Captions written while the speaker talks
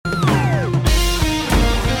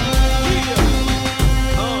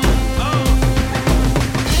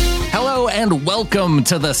Welcome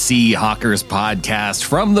to the Seahawkers podcast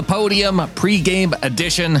from the podium, pregame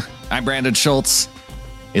edition. I'm Brandon Schultz.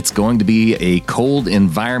 It's going to be a cold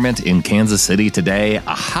environment in Kansas City today, a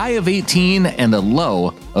high of 18 and a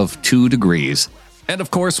low of 2 degrees. And of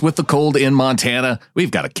course, with the cold in Montana, we've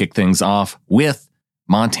got to kick things off with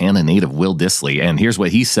Montana native Will Dissly. And here's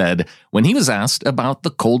what he said when he was asked about the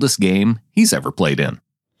coldest game he's ever played in.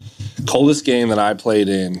 Coldest game that I played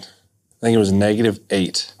in, I think it was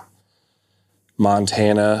 -8.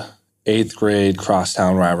 Montana, 8th grade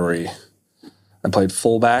crosstown rivalry. I played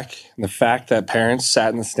fullback, and the fact that parents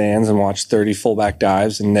sat in the stands and watched 30 fullback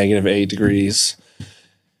dives in -8 degrees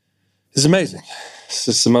is amazing. It's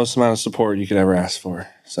just the most amount of support you could ever ask for.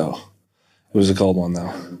 So it was a cold one,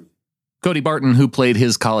 though. Cody Barton, who played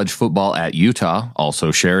his college football at Utah, also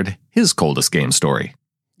shared his coldest game story.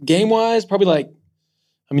 Game-wise, probably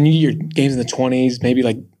you get your games in the 20s, maybe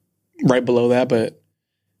right below that, but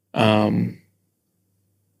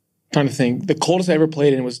trying to think. The coldest I ever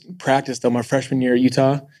played in was practice, though, my freshman year at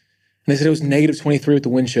Utah. And they said it was -23 with the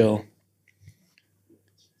wind chill.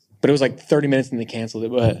 But it was 30 minutes and they canceled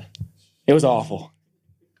it, but it was awful.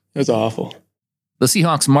 It was awful. The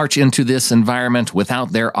Seahawks march into this environment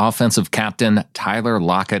without their offensive captain, Tyler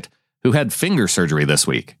Lockett, who had finger surgery this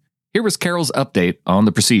week. Here was Carroll's update on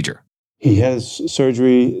the procedure. He has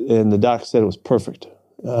surgery, and the doc said it was perfect.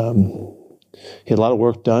 He had a lot of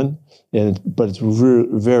work done, but it's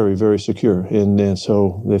very, very secure. And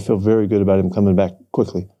so they feel very good about him coming back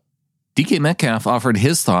quickly. DK Metcalf offered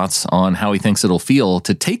his thoughts on how he thinks it'll feel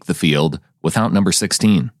to take the field without number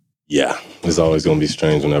 16. Yeah, it's always going to be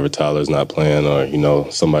strange whenever Tyler's not playing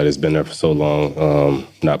or, somebody that's been there for so long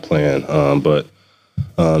not playing. But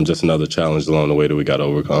just another challenge along the way that we got to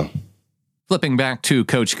overcome. Flipping back to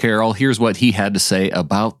Coach Carroll, here's what he had to say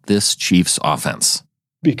about this Chiefs offense.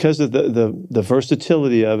 Because of the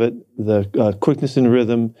versatility of it, the quickness and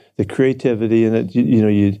rhythm, the creativity, and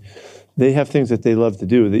that they have things that they love to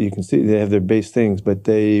do that you can see. They have their base things, but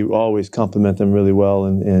they always complement them really well,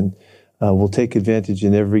 and will take advantage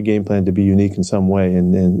in every game plan to be unique in some way.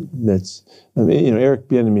 And that's, Eric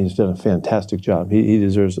Bieniemy has done a fantastic job. He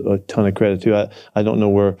deserves a ton of credit too. I don't know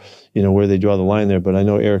where they draw the line there, but I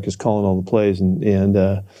know Eric is calling all the plays, and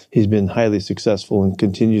he's been highly successful and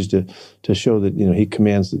continues to show that he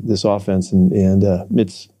commands this offense, and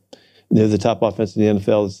they're the top offense in the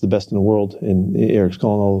NFL. It's the best in the world, and Eric's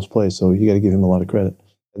calling all those plays, so you got to give him a lot of credit.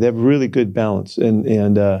 They have really good balance, and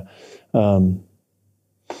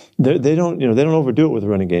they don't overdo it with the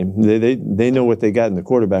running game. They know what they got in the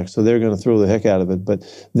quarterback, so they're going to throw the heck out of it. But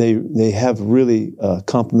they have really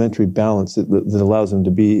complementary balance that allows them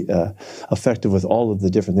to be effective with all of the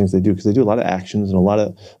different things they do, because they do a lot of actions and a lot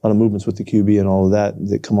of movements with the QB and all of that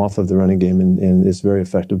come off of the running game, and it's very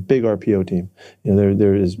effective. Big RPO team.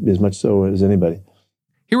 They're as much so as anybody.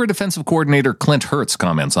 Here are defensive coordinator Clint Hurts'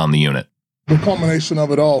 comments on the unit. The culmination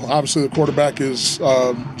of it all. Obviously, the quarterback is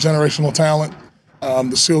generational talent.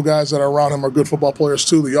 The SEAL guys that are around him are good football players,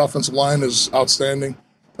 too. The offensive line is outstanding.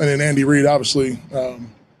 And then Andy Reid, obviously,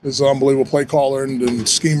 is an unbelievable play caller and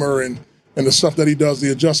schemer, and the stuff that he does,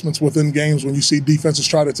 the adjustments within games when you see defenses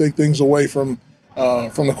try to take things away from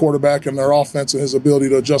the quarterback and their offense and his ability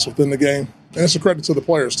to adjust within the game. And it's a credit to the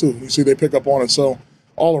players, too. You see they pick up on it. So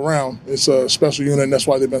all around, it's a special unit, and that's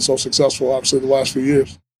why they've been so successful, obviously, the last few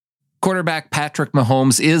years. Quarterback Patrick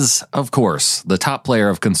Mahomes is, of course, the top player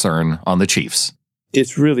of concern on the Chiefs.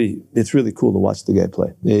 It's really cool to watch the guy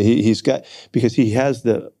play. Because he has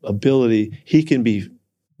the ability, he can be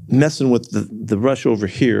messing with the rush over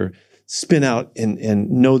here, spin out and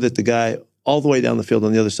know that the guy all the way down the field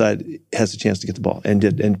on the other side has a chance to get the ball, and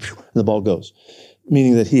the ball goes.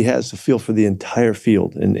 Meaning that he has a feel for the entire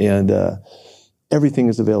field, and everything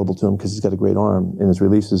is available to him because he's got a great arm, and his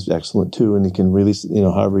release is excellent too, and he can release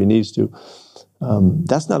however he needs to.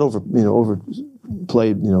 That's not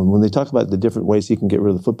overplayed. When they talk about the different ways he can get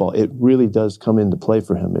rid of the football, it really does come into play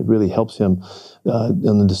for him. It really helps him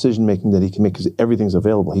in the decision making that he can make, because everything's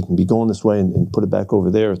available. He can be going this way and put it back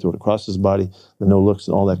over there, throw it across his body, the no looks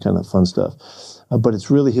and all that kind of fun stuff. But it's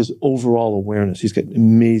really his overall awareness. He's got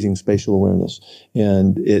amazing spatial awareness,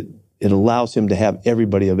 and it allows him to have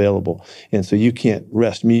everybody available. And so you can't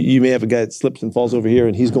rest. You may have a guy that slips and falls over here,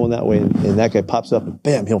 and he's going that way, and that guy pops up, and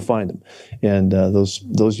bam, he'll find him. And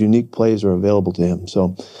those unique plays are available to him.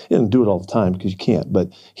 So he doesn't do it all the time because you can't, but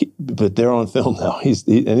they're on film now. And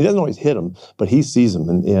he doesn't always hit them, but he sees them,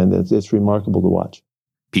 and it's remarkable to watch.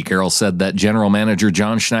 Pete Carroll said that general manager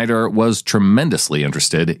John Schneider was tremendously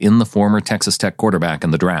interested in the former Texas Tech quarterback in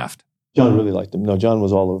the draft. John really liked him. No, John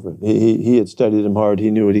was all over it. He had studied him hard.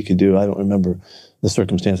 He knew what he could do. I don't remember the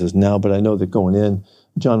circumstances now, but I know that going in,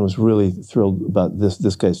 John was really thrilled about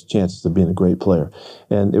this guy's chances of being a great player,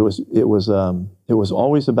 and it was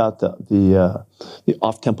always about the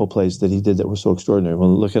off-tempo plays that he did that were so extraordinary. Well,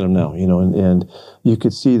 look at him now, and you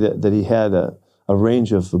could see that he had a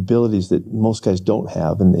range of abilities that most guys don't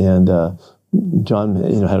have, and John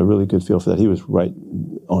had a really good feel for that. He was right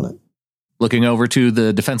on it. Looking over to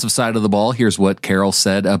the defensive side of the ball, here's what Carroll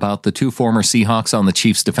said about the two former Seahawks on the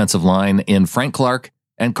Chiefs defensive line in Frank Clark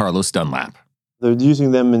and Carlos Dunlap. They're using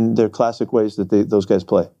them in their classic ways that those guys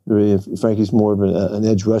play. Frankie's more of an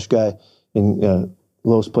edge rush guy, and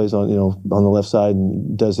Los plays on the left side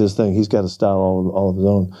and does his thing. He's got a style all of his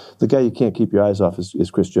own. The guy you can't keep your eyes off is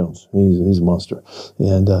Chris Jones. He's a monster,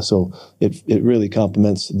 and so it really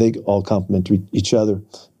complements. They all complement each other,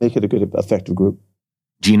 make it a good, effective group.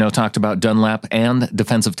 Gino talked about Dunlap and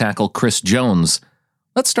defensive tackle Chris Jones.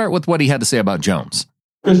 Let's start with what he had to say about Jones.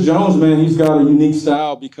 Chris Jones, man, he's got a unique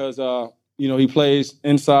style because he plays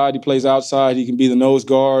inside, he plays outside, he can be the nose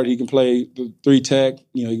guard, he can play the 3 tech,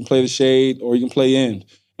 he can play the shade, or he can play end.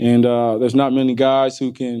 And there's not many guys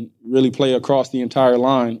who can really play across the entire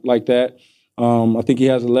line like that. I think he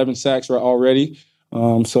has 11 sacks already,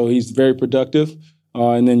 so he's very productive.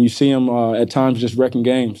 And then you see him at times just wrecking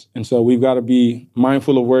games. And so we've got to be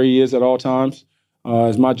mindful of where he is at all times.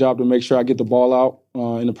 It's my job to make sure I get the ball out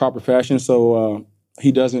in the proper fashion so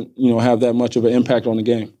he doesn't, have that much of an impact on the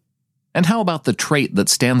game. And how about the trait that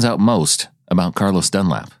stands out most about Carlos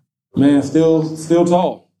Dunlap? Man, still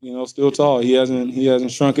tall. Still tall. He hasn't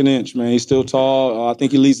shrunk an inch, man. He's still tall. I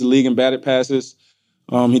think he leads the league in batted passes.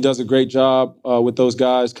 He does a great job with those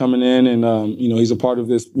guys coming in, and he's a part of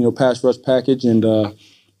this pass rush package, and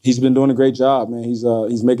he's been doing a great job, man.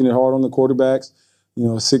 He's making it hard on the quarterbacks.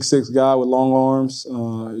 6'6" guy with long arms.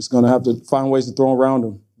 He's going to have to find ways to throw around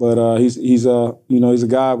him, but he's a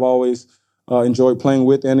guy I've always enjoyed playing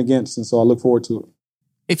with and against, and so I look forward to it.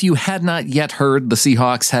 If you had not yet heard, the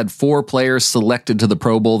Seahawks had 4 players selected to the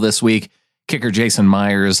Pro Bowl this week: kicker Jason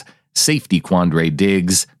Myers, safety Quandre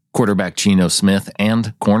Diggs, quarterback Geno Smith,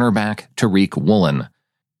 and cornerback Tariq Woolen.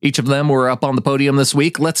 Each of them were up on the podium this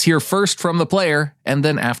week. Let's hear first from the player, and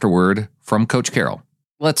then afterward from Coach Carroll.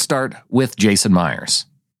 Let's start with Jason Myers.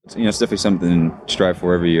 It's definitely something to strive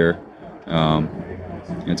for every year.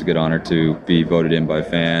 It's a good honor to be voted in by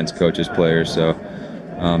fans, coaches, players. So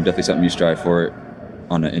definitely something you strive for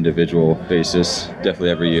on an individual basis, definitely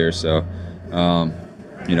every year. So,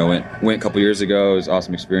 went a couple years ago. It was an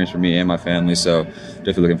awesome experience for me and my family. So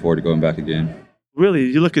definitely looking forward to going back again. Really,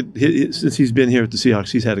 you look at since he's been here at the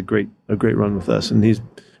Seahawks, he's had a great run with us, and he's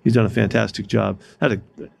done a fantastic job. Had an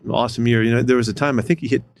awesome year. There was a time I think he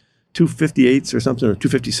hit 258s or something, or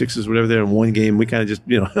 256s, whatever there in one game. We kind of just,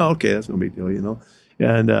 okay, that's no big deal,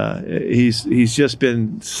 And he's just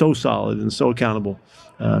been so solid and so accountable.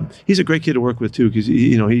 He's a great kid to work with too, because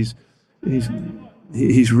he's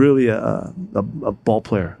really a ball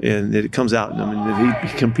player, and it comes out in him. And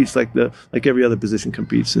he competes like every other position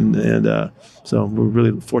competes, and so we're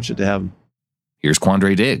really fortunate to have him. Here's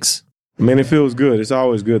Quandre Diggs. It feels good. It's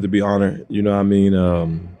always good to be honored.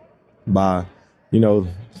 By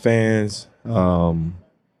fans, of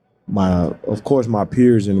course my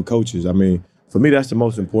peers and coaches. For me, that's the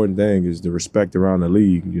most important thing, is the respect around the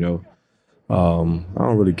league. I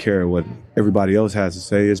don't really care what everybody else has to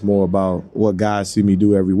say. It's more about what guys see me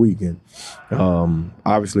do every week. And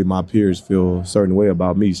obviously my peers feel a certain way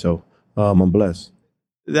about me, so I'm blessed.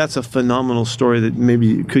 That's a phenomenal story that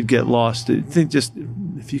maybe could get lost. I think just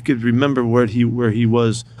if you could remember where he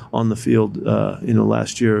was on the field,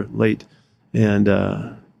 last year late, and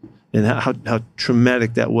how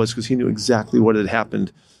traumatic that was, because he knew exactly what had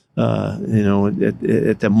happened.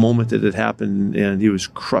 At the moment that it happened, and he was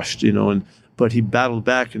crushed, but he battled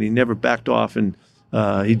back, and he never backed off, and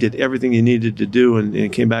he did everything he needed to do,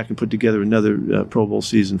 and came back and put together another Pro Bowl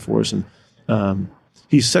season for us. And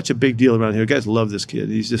he's such a big deal around here. Guys love this kid.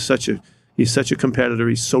 He's just such a competitor.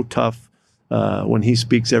 He's so tough. When he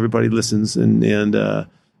speaks, everybody listens, and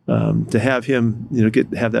to have him,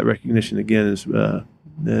 have that recognition again is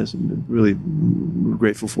really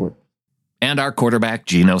grateful for it. And our quarterback,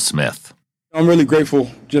 Geno Smith. I'm really grateful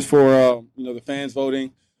just for, the fans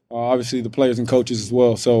voting, obviously the players and coaches as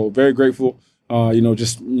well. So very grateful,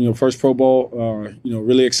 first Pro Bowl,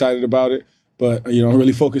 really excited about it. But, I'm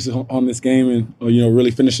really focused on this game and, really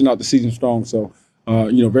finishing out the season strong. So,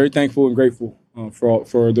 very thankful and grateful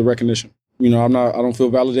for the recognition. I don't feel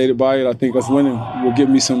validated by it. I think us winning will give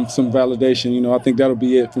me some validation. I think that'll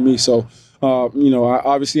be it for me. So,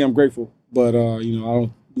 obviously I'm grateful, but,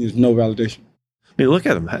 there's no validation. I mean, look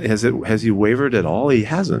at him. Has he wavered at all? He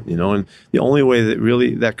hasn't, and the only way that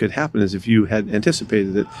really that could happen is if you had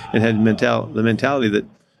anticipated it and had the mentality that,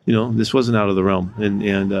 this wasn't out of the realm.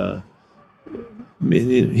 And I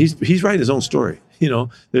mean, he's writing his own story.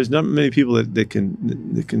 There's not many people that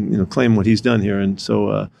can claim what he's done here. And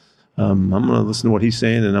so I'm going to listen to what he's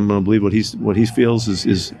saying, and I'm going to believe what he feels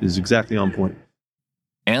is exactly on point.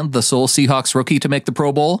 And the sole Seahawks rookie to make the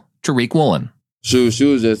Pro Bowl, Tariq Woolen. She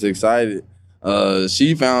was just excited.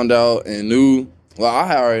 She found out and knew. Well,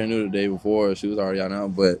 I already knew the day before. She was already out now,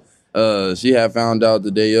 but she had found out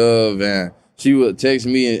the day of, and she would text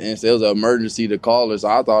me and say it was an emergency to call her. So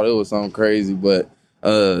I thought it was something crazy, but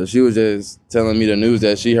she was just telling me the news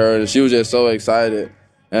that she heard. She was just so excited,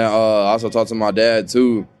 and I also talked to my dad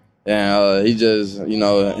too, and he just,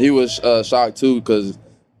 he was shocked too because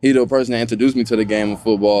he the person that introduced me to the game of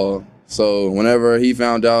football. So whenever he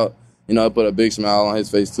found out, it put a big smile on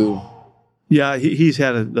his face too. Yeah, he's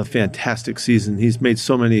had a fantastic season. He's made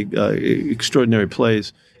so many extraordinary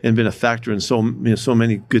plays and been a factor in so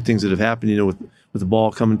many good things that have happened. With the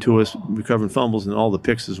ball coming to us, recovering fumbles, and all the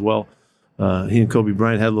picks as well. He and Kobe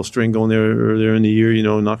Bryant had a little string going there earlier in the year.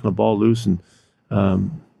 knocking the ball loose, and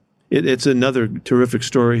it's another terrific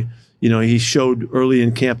story. He showed early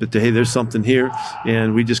in camp that hey, there's something here,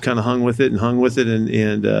 and we just kind of hung with it,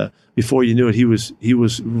 and before you knew it, he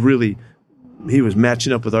was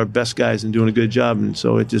matching up with our best guys and doing a good job, and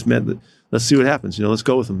so it just meant that let's see what happens. Let's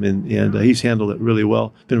go with him, and he's handled it really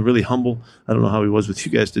well. Been really humble. I don't know how he was with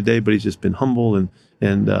you guys today, but he's just been humble and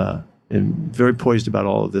very poised about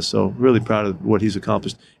all of this. So really proud of what he's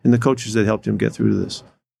accomplished and the coaches that helped him get through this.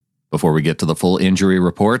 Before we get to the full injury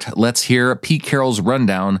report, let's hear Pete Carroll's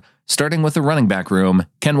rundown, starting with the running back room,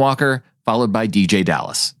 Ken Walker, followed by DJ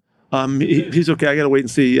Dallas. He's okay. I got to wait and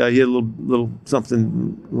see. He had a little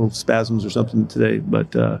something, little spasms or something today,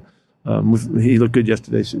 but he looked good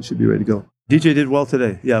yesterday. Should be ready to go. DJ did well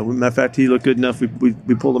today. Yeah, matter of fact, he looked good enough.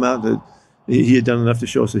 We pulled him out that he had done enough to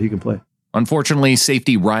show us that he can play. Unfortunately,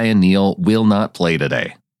 safety Ryan Neal will not play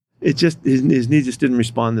today. It just his knee just didn't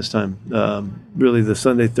respond this time. Really, the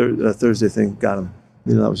Sunday Thursday thing got him.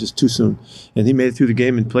 That was just too soon, and he made it through the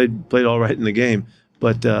game and played all right in the game,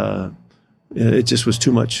 but. It just was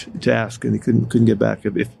too much to ask, and he couldn't get back.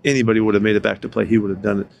 If anybody would have made it back to play, he would have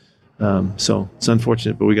done it. So it's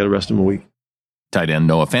unfortunate, but we got to rest him a week. Tight end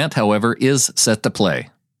Noah Fant, however, is set to play.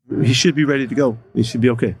 He should be ready to go. He should be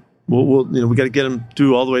okay. We got to get him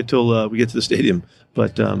through all the way till we get to the stadium.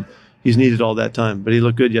 But he's needed all that time. But he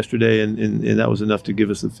looked good yesterday, and that was enough to give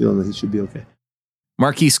us the feeling that he should be okay.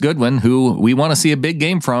 Marquise Goodwin, who we want to see a big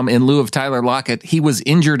game from in lieu of Tyler Lockett, he was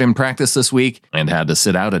injured in practice this week and had to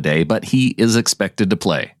sit out a day, but he is expected to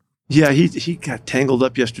play. Yeah, he got tangled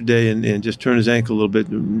up yesterday and just turned his ankle a little bit.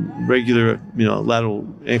 Regular, lateral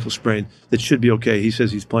ankle sprain that should be okay. He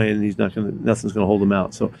says he's playing and nothing's going to hold him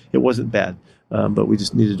out. So it wasn't bad, but we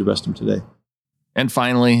just needed to rest him today. And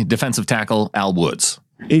finally, defensive tackle Al Woods.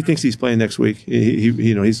 He thinks he's playing next week.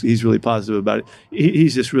 He's really positive about it.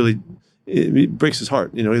 He's just really. It breaks his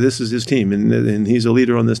heart. This is his team, and he's a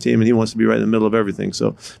leader on this team, and he wants to be right in the middle of everything. So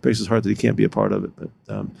it breaks his heart that he can't be a part of it.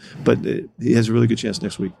 But he has a really good chance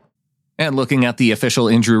next week. And looking at the official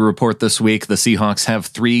injury report this week, the Seahawks have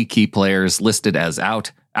 3 key players listed as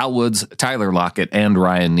out: Al Woods, Tyler Lockett, and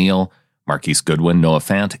Ryan Neal. Marquise Goodwin, Noah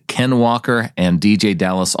Fant, Ken Walker, and DJ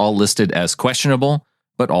Dallas all listed as questionable,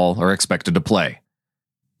 but all are expected to play.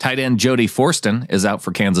 Tight end Jody Forston is out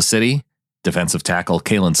for Kansas City. Defensive tackle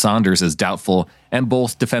Kalen Saunders is doubtful, and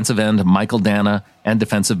both defensive end Michael Dana and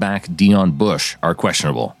defensive back Dion Bush are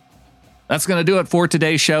questionable. That's going to do it for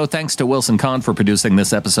today's show. Thanks to Wilson Conn for producing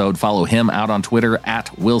this episode. Follow him out on Twitter at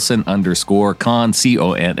Wilson_Conn,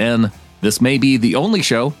 C-O-N-N. This may be the only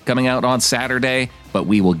show coming out on Saturday, but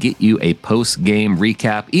we will get you a post-game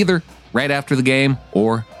recap either right after the game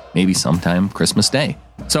or maybe sometime Christmas Day.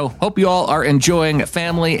 So hope you all are enjoying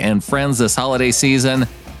family and friends this holiday season.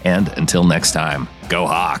 And until next time, go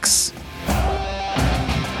Hawks!